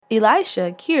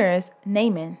Elisha cures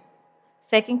Naaman.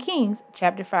 2 Kings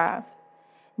chapter 5.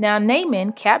 Now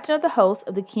Naaman, captain of the host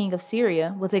of the king of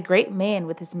Syria, was a great man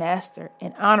with his master,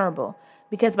 and honorable,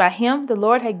 because by him the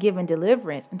Lord had given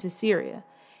deliverance into Syria.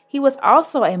 He was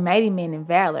also a mighty man in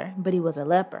valor, but he was a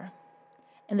leper.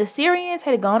 And the Syrians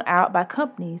had gone out by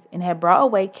companies, and had brought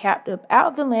away captive out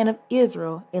of the land of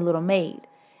Israel a little maid,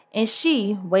 and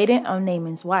she waited on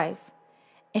Naaman's wife.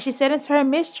 And she said unto her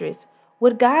mistress,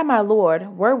 Would God my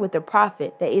Lord were with the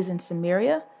prophet that is in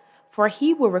Samaria, for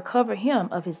he will recover him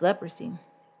of his leprosy.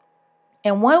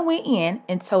 And one went in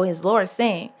and told his Lord,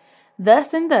 saying,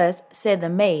 Thus and thus said the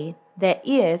maid that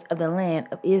is of the land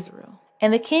of Israel.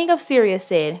 And the king of Syria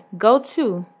said,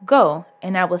 Go,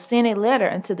 and I will send a letter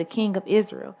unto the king of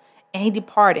Israel. And he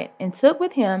departed, and took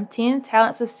with him 10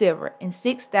 talents of silver, and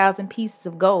 6,000 pieces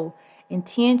of gold, and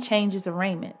 10 changes of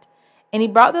raiment. And he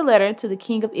brought the letter to the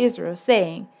king of Israel,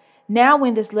 saying, Now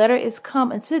when this letter is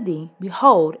come unto thee,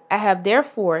 behold, I have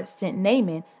therefore sent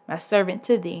Naaman my servant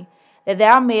to thee, that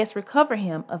thou mayest recover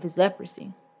him of his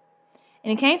leprosy.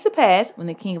 And it came to pass, when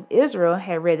the king of Israel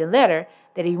had read the letter,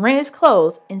 that he rent his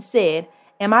clothes, and said,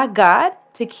 Am I God,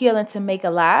 to kill and to make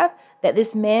alive, that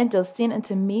this man doth send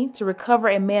unto me to recover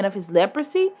a man of his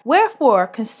leprosy? Wherefore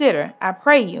consider, I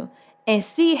pray you, and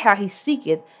see how he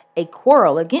seeketh a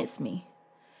quarrel against me.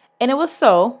 And it was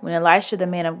so, when Elisha the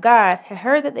man of God had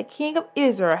heard that the king of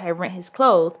Israel had rent his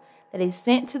clothes, that he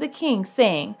sent to the king,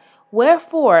 saying,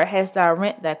 Wherefore hast thou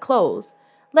rent thy clothes?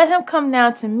 Let him come now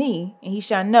to me, and he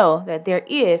shall know that there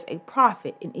is a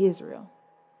prophet in Israel.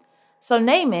 So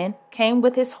Naaman came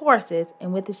with his horses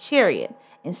and with his chariot,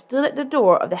 and stood at the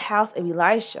door of the house of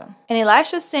Elisha. And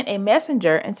Elisha sent a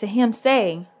messenger unto him,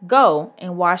 saying, Go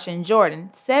and wash in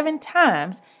Jordan 7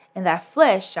 times, and thy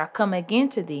flesh shall come again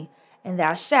to thee, and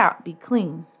thou shalt be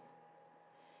clean.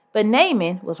 But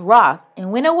Naaman was wroth,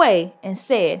 and went away, and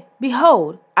said,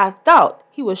 Behold, I thought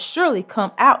he would surely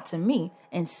come out to me,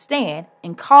 and stand,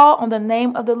 and call on the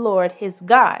name of the Lord his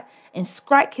God, and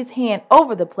strike his hand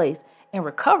over the place, and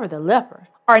recover the leper.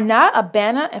 Are not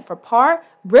Abana and Pharpar,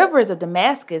 rivers of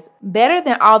Damascus, better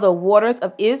than all the waters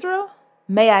of Israel?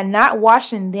 May I not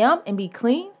wash in them, and be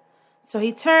clean? So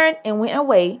he turned, and went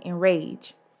away in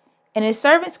rage. And his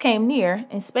servants came near,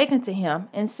 and spake unto him,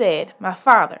 and said, My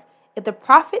father, if the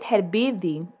prophet had bid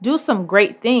thee do some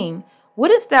great thing,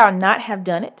 wouldest thou not have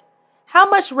done it? How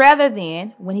much rather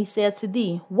then, when he said to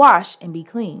thee, Wash and be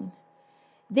clean?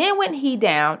 Then went he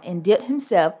down, and dipped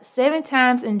himself 7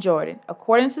 times in Jordan,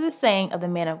 according to the saying of the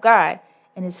man of God,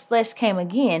 and his flesh came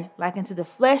again like unto the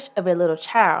flesh of a little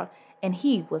child, and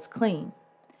he was clean.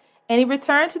 And he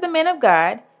returned to the man of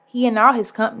God, he and all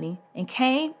his company, and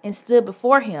came and stood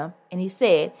before him, and he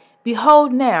said,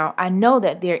 Behold, now I know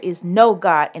that there is no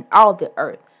God in all the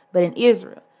earth, but in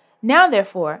Israel. Now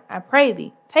therefore, I pray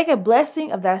thee, take a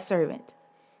blessing of thy servant.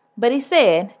 But he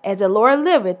said, As the Lord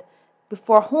liveth,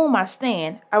 before whom I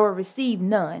stand, I will receive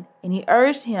none. And he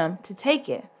urged him to take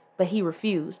it, but he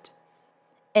refused.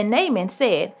 And Naaman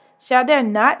said, Shall there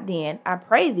not then, I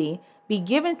pray thee, be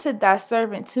given to thy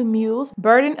servant 2 mules,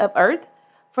 burden of earth?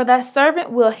 For thy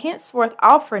servant will henceforth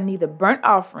offer neither burnt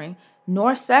offering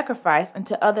nor sacrifice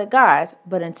unto other gods,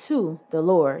 but unto the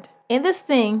Lord. In this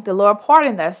thing the Lord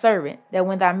pardon thy servant, that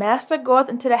when thy master goeth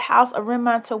into the house of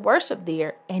Rimmon to worship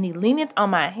there, and he leaneth on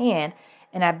my hand,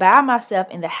 and I bow myself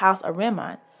in the house of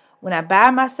Rimmon, when I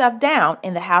bow myself down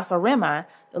in the house of Rimmon,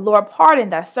 the Lord pardon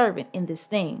thy servant in this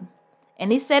thing.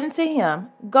 And he said unto him,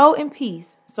 Go in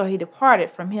peace. So he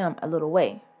departed from him a little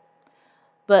way.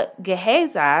 But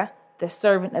Gehazi, the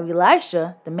servant of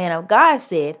Elisha, the man of God,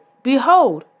 said,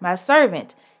 Behold, my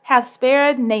servant hath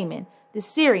spared Naaman the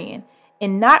Syrian,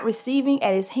 in not receiving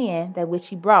at his hand that which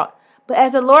he brought. But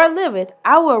as the Lord liveth,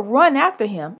 I will run after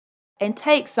him, and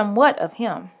take somewhat of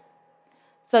him.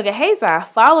 So Gehazi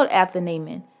followed after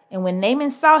Naaman, and when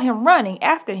Naaman saw him running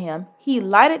after him, he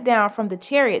lighted down from the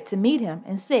chariot to meet him,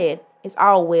 and said, Is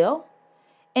all well?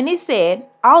 And he said,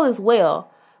 All is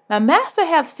well. My master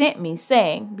hath sent me,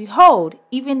 saying, Behold,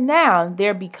 even now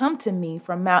there be come to me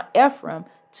from Mount Ephraim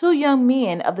 2 young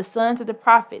men of the sons of the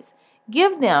prophets.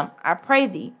 Give them, I pray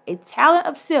thee, a talent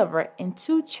of silver and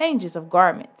 2 changes of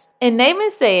garments. And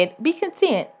Naaman said, Be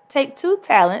content, take 2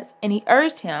 talents. And he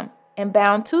urged him, and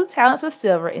bound 2 talents of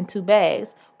silver in 2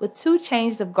 bags, with 2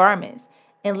 changes of garments,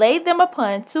 and laid them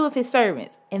upon 2 of his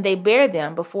servants, and they bare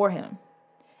them before him.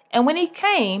 And when he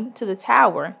came to the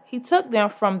tower, he took them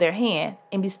from their hand,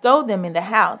 and bestowed them in the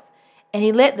house, and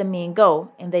he let the men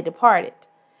go, and they departed.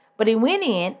 But he went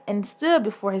in, and stood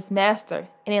before his master.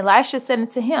 And Elisha said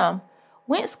unto him,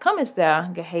 Whence comest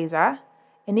thou, Gehazi?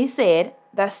 And he said,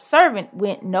 Thy servant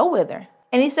went no whither.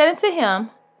 And he said unto him,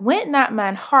 Went not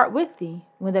mine heart with thee,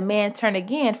 when the man turned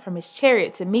again from his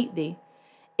chariot to meet thee?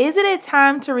 Is it a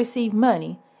time to receive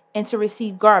money, and to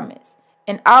receive garments,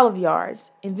 and olive yards,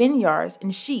 and vineyards,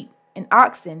 and sheep, and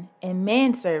oxen, and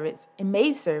manservants, and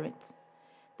maidservants?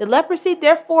 The leprosy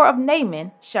therefore of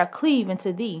Naaman shall cleave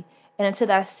unto thee, and unto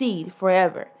thy seed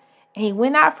forever. And he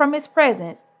went out from his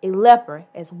presence, a leper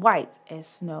as white as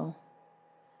snow.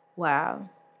 Wow.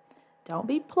 Don't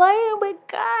be playing with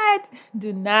God.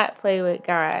 Do not play with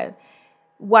God.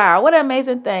 Wow, what an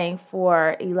amazing thing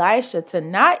for Elisha to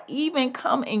not even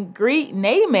come and greet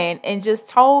Naaman and just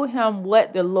told him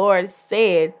what the Lord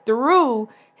said through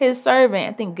his servant,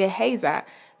 I think Gehazi.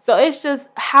 So it's just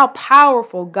how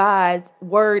powerful God's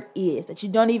word is, that you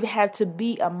don't even have to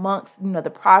be amongst, the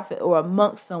prophet or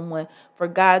amongst someone for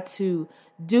God to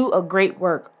do a great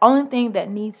work. Only thing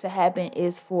that needs to happen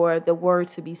is for the word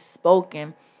to be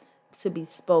spoken.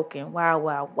 Wow,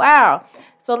 wow, wow.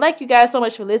 So thank you guys so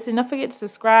much for listening. Don't forget to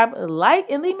subscribe, like,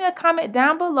 and leave me a comment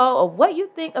down below of what you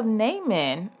think of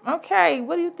Naaman. Okay,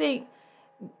 what do you think?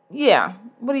 Yeah,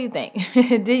 what do you think?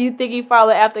 Did you think he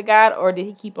followed after God, or did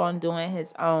he keep on doing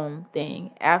his own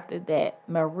thing after that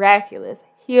miraculous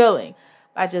healing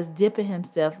by just dipping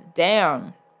himself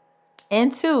down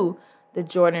into the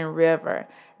Jordan River?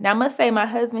 Now, I must say, my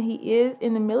husband, he is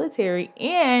in the military,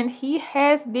 and he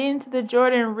has been to the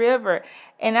Jordan River.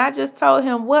 And I just told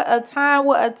him what a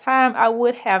time I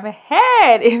would have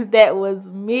had if that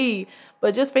was me.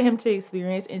 But just for him to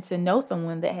experience and to know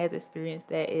someone that has experienced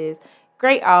that is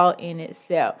great all in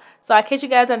itself. So I'll catch you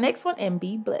guys on the next one, and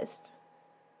be blessed.